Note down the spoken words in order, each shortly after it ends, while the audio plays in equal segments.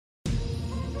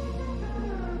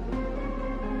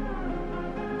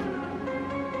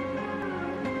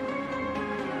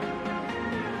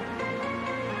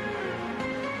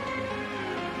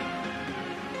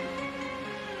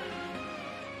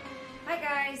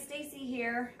guys, Stacy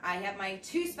here. I have my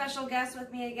two special guests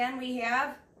with me again. We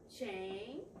have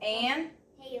Shane and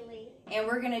Haley. And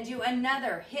we're going to do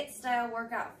another HIIT style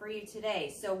workout for you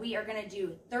today. So we are going to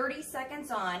do 30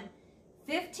 seconds on,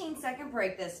 15-second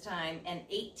break this time, and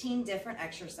 18 different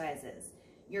exercises.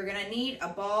 You're going to need a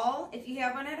ball if you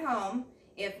have one at home.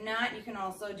 If not, you can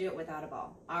also do it without a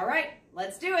ball. All right,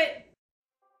 let's do it.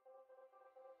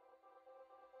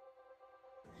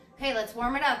 Okay, let's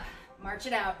warm it up. March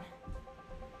it out.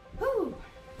 Whew.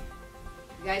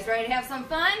 You guys ready to have some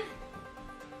fun?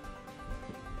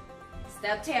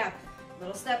 Step tap,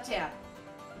 little step tap.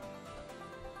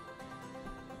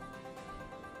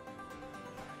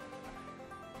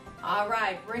 All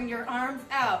right, bring your arms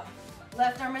out.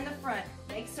 Left arm in the front,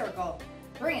 make circle.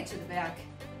 Bring it to the back.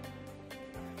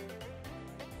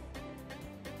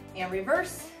 And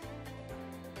reverse.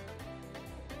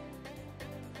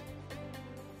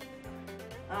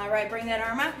 All right, bring that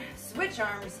arm up. Switch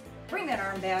arms, bring that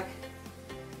arm back.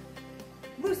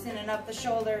 Loosening up the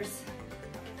shoulders.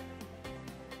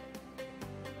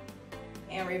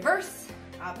 And reverse,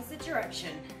 opposite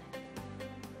direction.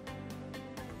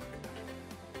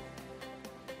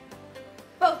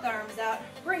 Both arms out,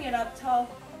 bring it up tall,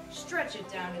 stretch it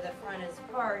down to the front as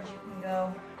far as you can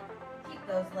go. Keep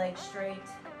those legs straight.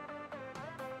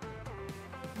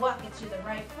 Walk it to the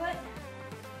right foot.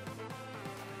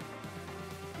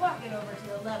 Walk it over to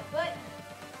the left foot.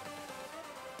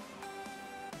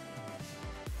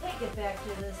 Take it back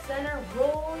to the center,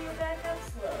 roll your back up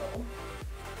slow.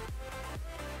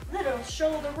 Little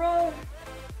shoulder roll.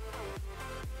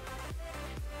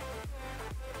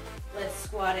 Let's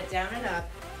squat it down and up.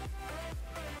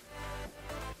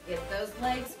 Get those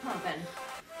legs pumping.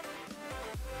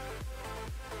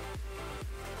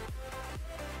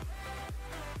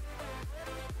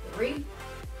 Three,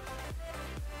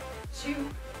 2,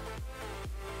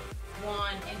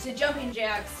 1, into jumping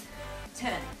jacks.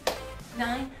 10,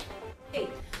 9, 8,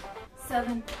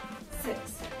 7, 6,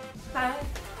 5,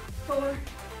 4,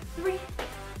 3,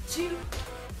 2,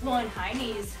 1. High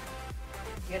knees.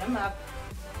 Get them up.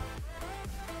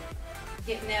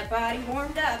 Getting that body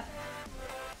warmed up.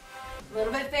 A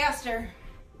little bit faster.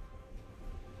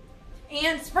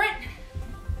 And sprint.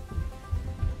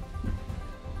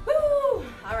 Woo!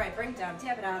 All right, bring it down,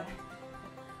 tap it out.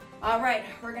 All right,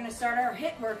 we're gonna start our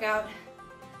HIIT workout.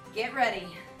 Get ready.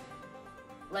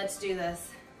 Let's do this.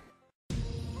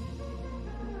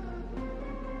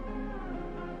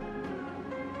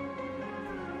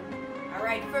 All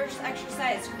right, first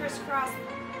exercise, crisscross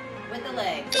with the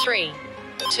legs. 3,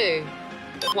 2,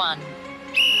 1,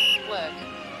 work.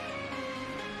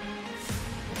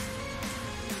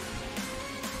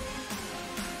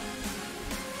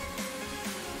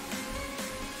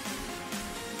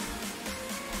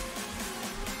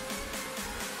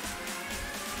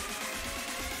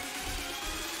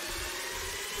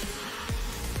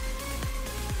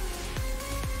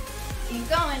 Keep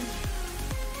going.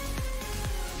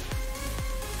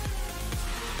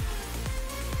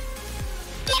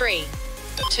 Three,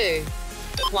 2,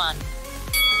 1,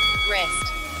 rest.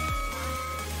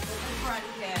 Look in front,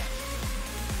 cat.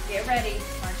 Get ready.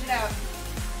 March it out.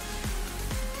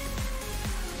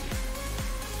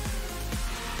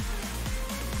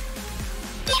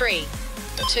 Three,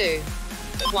 2,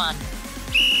 1,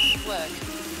 work.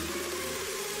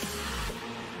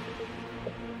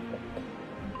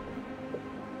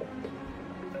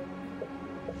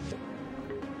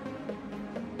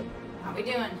 How we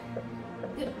doing?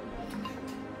 Good.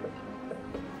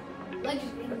 Legs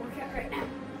just being a workout right now.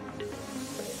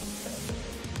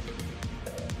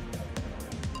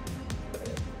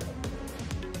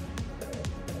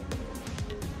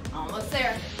 Almost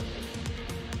there.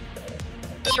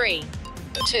 3,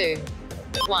 2,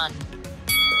 1,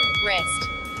 rest.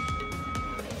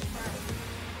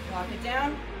 Walk it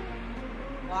down.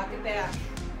 Walk it back.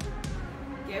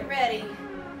 Get ready.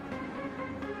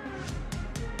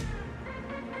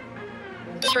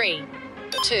 3,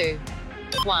 2,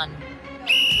 1,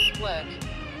 work.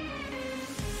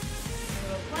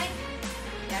 Little plank.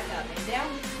 Back up and down.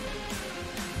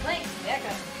 Plank. Back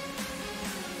up.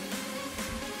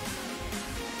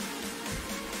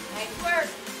 Nice work.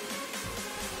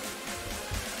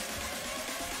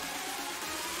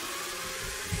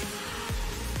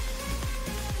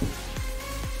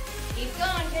 Keep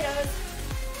going, kiddos.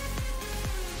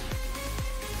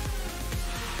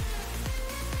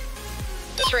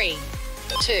 Three,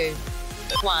 2,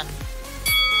 1,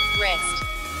 rest.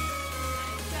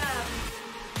 Nice job.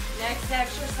 Next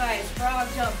exercise, frog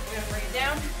jump. We're going to bring it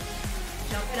down,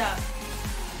 jump it up.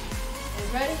 You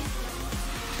ready?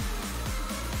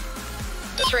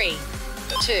 3,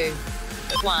 2,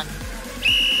 1.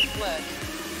 Work.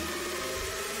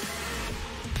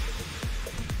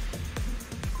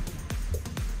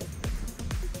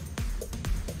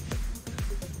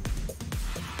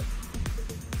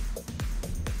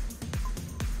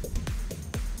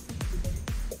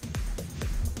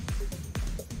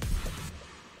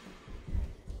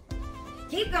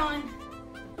 Keep going.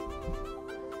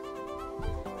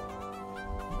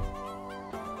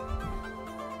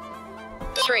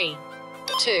 Three,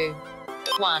 2,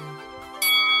 1.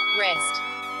 Rest.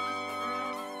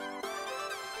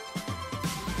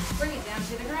 Bring it down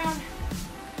to the ground.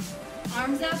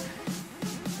 Arms up,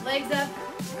 legs up,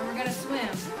 and we're gonna swim.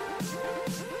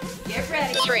 Get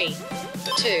ready. 3,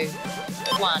 2,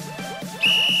 1.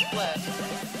 Work.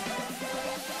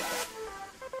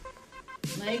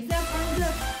 Legs up, arms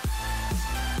up.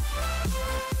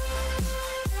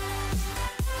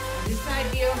 This side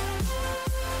view.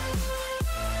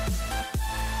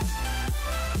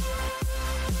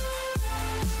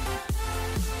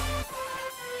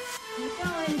 Keep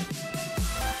going.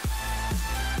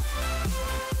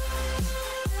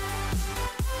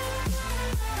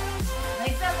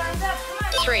 Legs up, arms up, come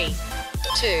on. 3,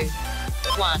 2,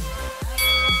 1.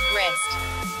 Rest.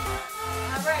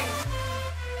 All right.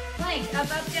 Plank, up,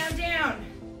 up, down, down.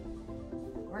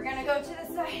 We're gonna go to the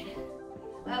side.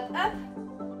 Up, up,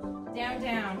 down,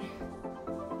 down.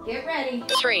 Get ready.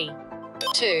 3,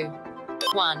 2,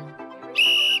 1.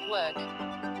 Work.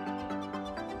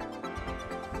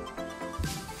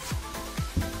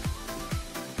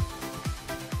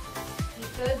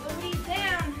 Keep those booties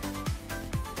down.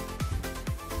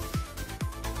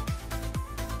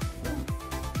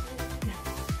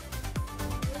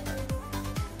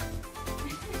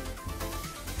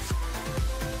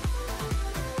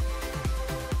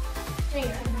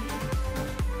 Here.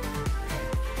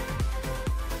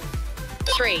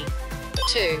 3,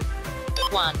 2,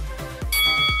 1.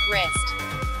 Rest.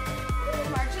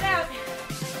 March it out.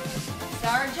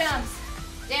 Star jumps.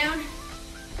 Down.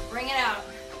 Bring it out.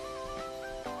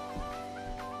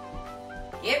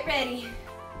 Get ready.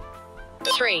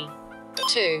 3,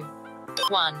 2,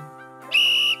 1.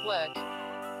 Work.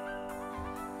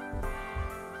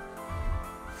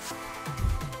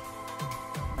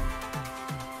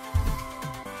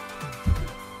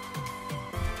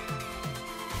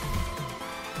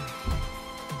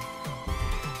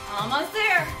 Almost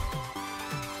there.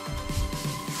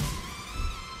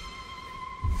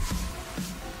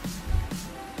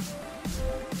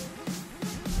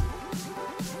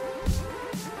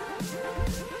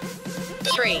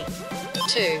 Three,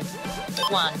 2,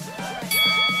 1.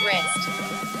 Rest.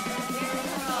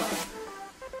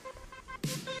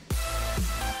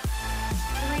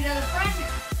 Three to the front,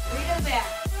 three to the back.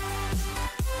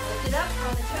 Lift it up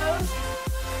on the toes.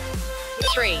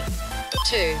 3,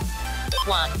 2,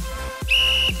 1.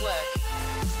 Work.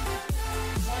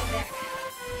 One back.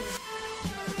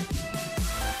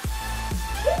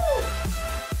 Woo!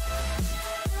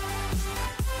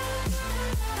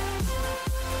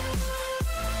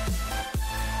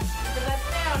 Put the butt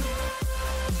down.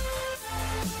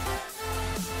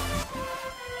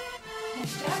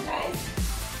 Nice job, guys.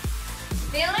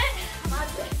 Feel it?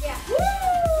 Yeah.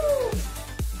 Woo!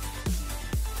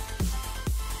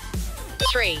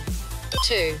 3,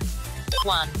 2,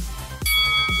 1.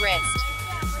 Rest.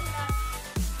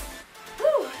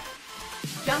 Woo.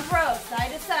 Jump rope,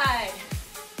 side to side.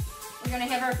 We're gonna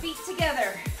have our feet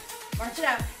together. March it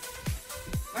out.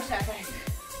 March it out, guys.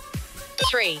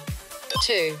 3,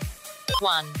 2,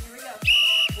 1. Here we go.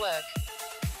 Work.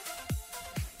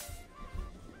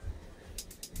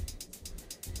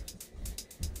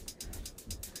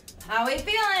 How we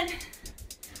feeling?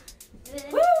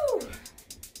 Woo!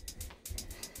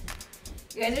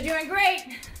 You guys are doing great.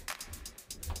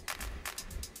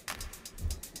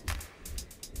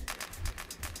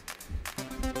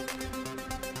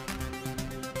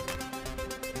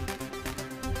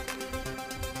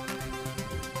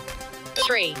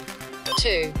 Three,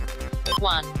 2,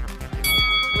 1.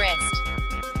 Rest.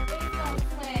 Baseball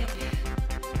swing.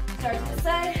 Start to the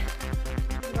side,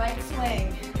 right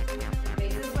swing.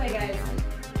 Face this way, guys.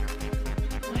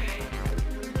 All right.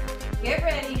 Get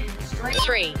ready. Straight.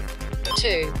 3,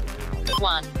 2,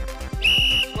 1.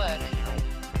 Work.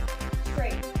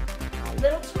 Straight.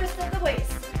 Little twist of the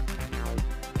waist.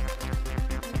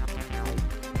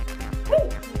 Woo!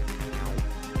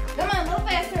 Come on, a little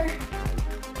faster.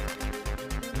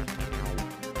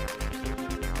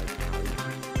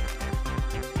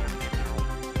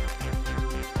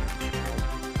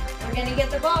 We're gonna get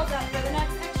the balls up for the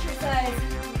next exercise.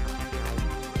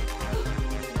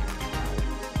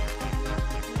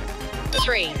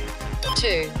 3,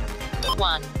 2,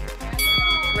 1.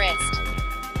 Rest.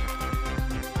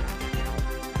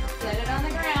 Set it on the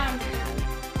ground.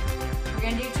 We're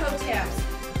gonna do toe taps.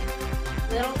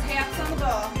 Little taps on the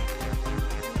ball.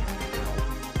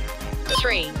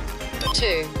 3,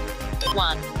 2,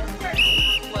 1.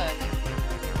 Work.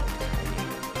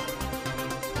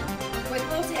 Quick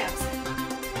little taps.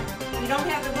 If you don't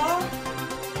have the ball,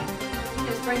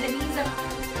 just bring the knees up.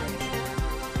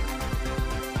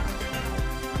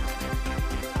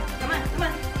 Come on, come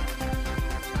on.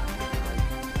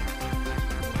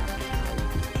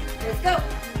 Let's go.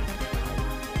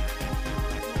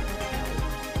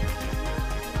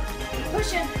 Keep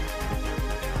pushing.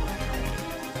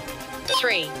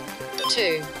 3,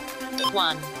 2,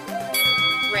 1.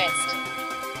 Rest.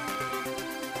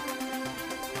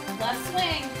 Left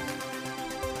swing.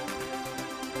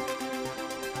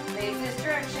 Face this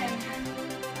direction.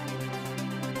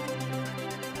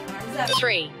 Arms up.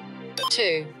 3,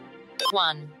 2,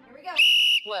 1. Here we go.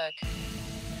 Work.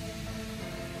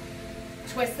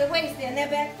 Twist the waist in that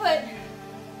back foot.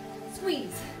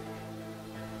 Squeeze.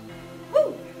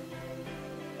 Woo!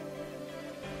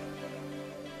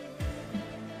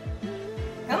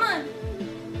 Come on.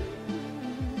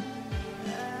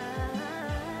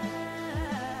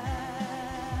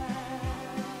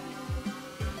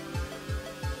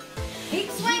 Keep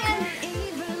swinging.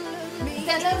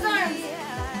 Extend those arms.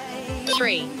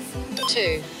 3,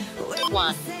 2,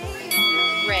 1.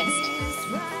 Rest.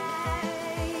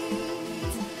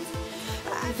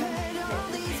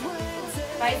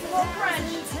 Bicycle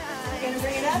crunch. You're gonna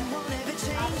bring it up.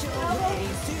 Opposite elbow.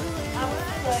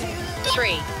 Opposite leg.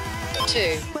 3,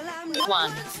 2,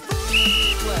 1.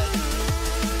 Work.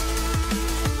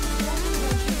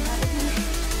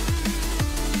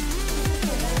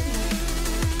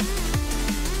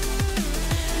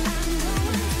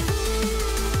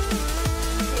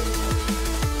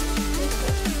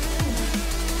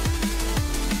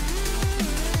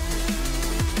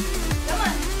 Come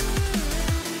on.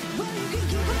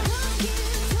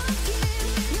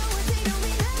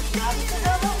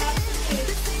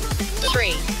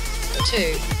 3,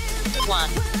 2, 1.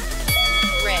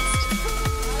 Rest.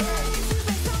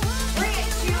 Bring it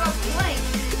to a plank.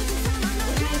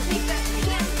 We're going to take that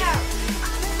hand out.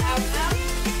 Out, out.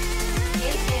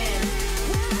 In.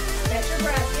 Catch your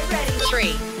breath. Get ready.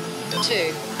 3,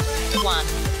 2, 1.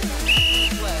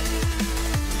 Work.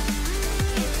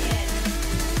 In.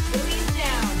 Release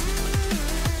down.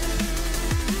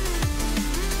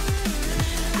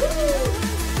 Woo!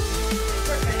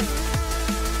 Perfect.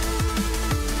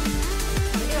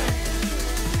 How we doing?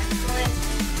 Excellent.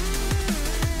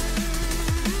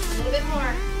 A little bit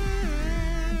more.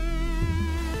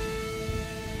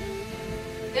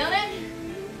 Feeling it?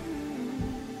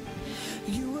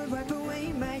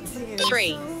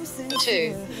 3,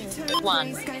 2,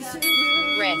 1.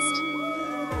 Rest.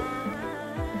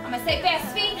 I'm gonna say fast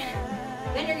feet,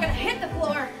 then you're gonna hit the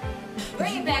floor.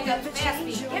 Bring it back up to fast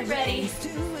feet. Get ready.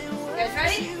 You guys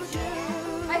ready?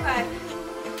 High five.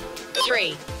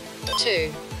 3,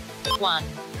 2, 1.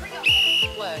 Here we go.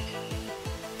 Work.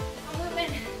 I'm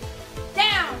moving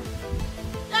down,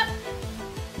 up,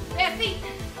 fast feet.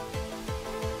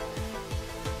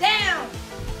 Down,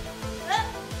 up,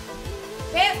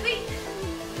 fast feet.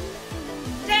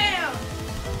 Down,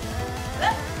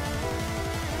 up.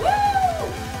 Woo!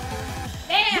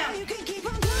 Down,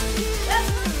 up,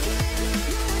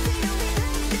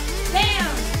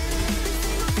 down,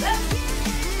 up.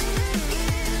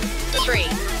 3,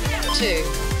 2,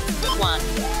 1.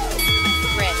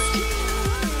 Rest.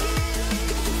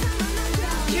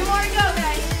 2 more to go,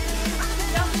 guys.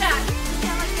 Jump shot.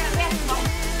 Sound like you got a basketball.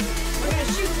 We're gonna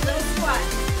shoot a little squat.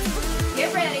 Get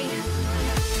ready.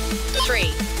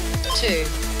 3, 2,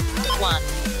 1.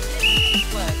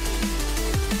 Work.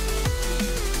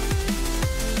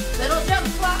 Little jump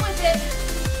squat with it.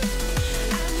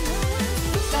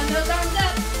 Send those arms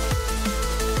up.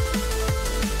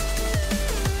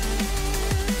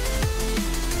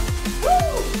 Woo!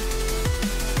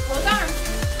 Those arms.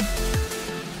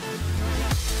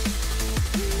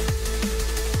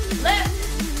 Left.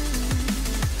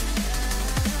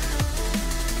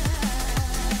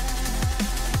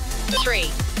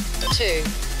 3, 2,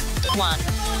 1.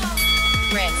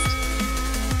 Rest.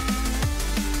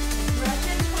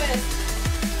 Russian twist.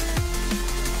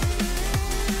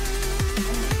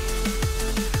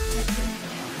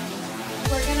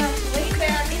 We're gonna lay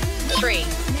back. 3,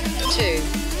 2,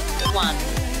 1.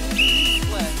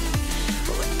 Work.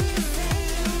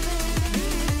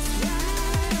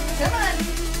 Come on.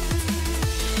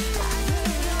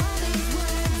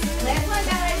 Last one,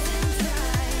 guys.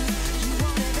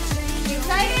 You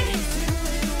excited?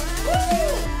 Woo!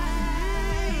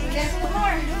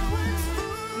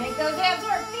 those abs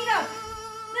work. Feet up.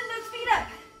 Lift those feet up.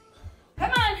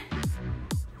 Come on.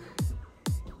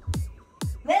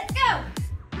 Let's go.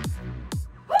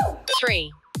 Woo.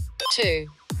 3, 2,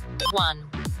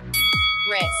 1.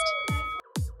 Rest.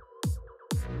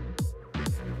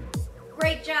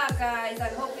 Great job, guys. I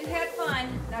hope you had fun.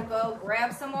 Now go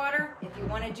grab some water. If you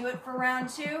want to do it for round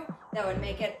 2, that would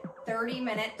make it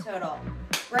 30-minute total.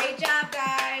 Great job,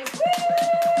 guys.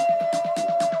 Woo!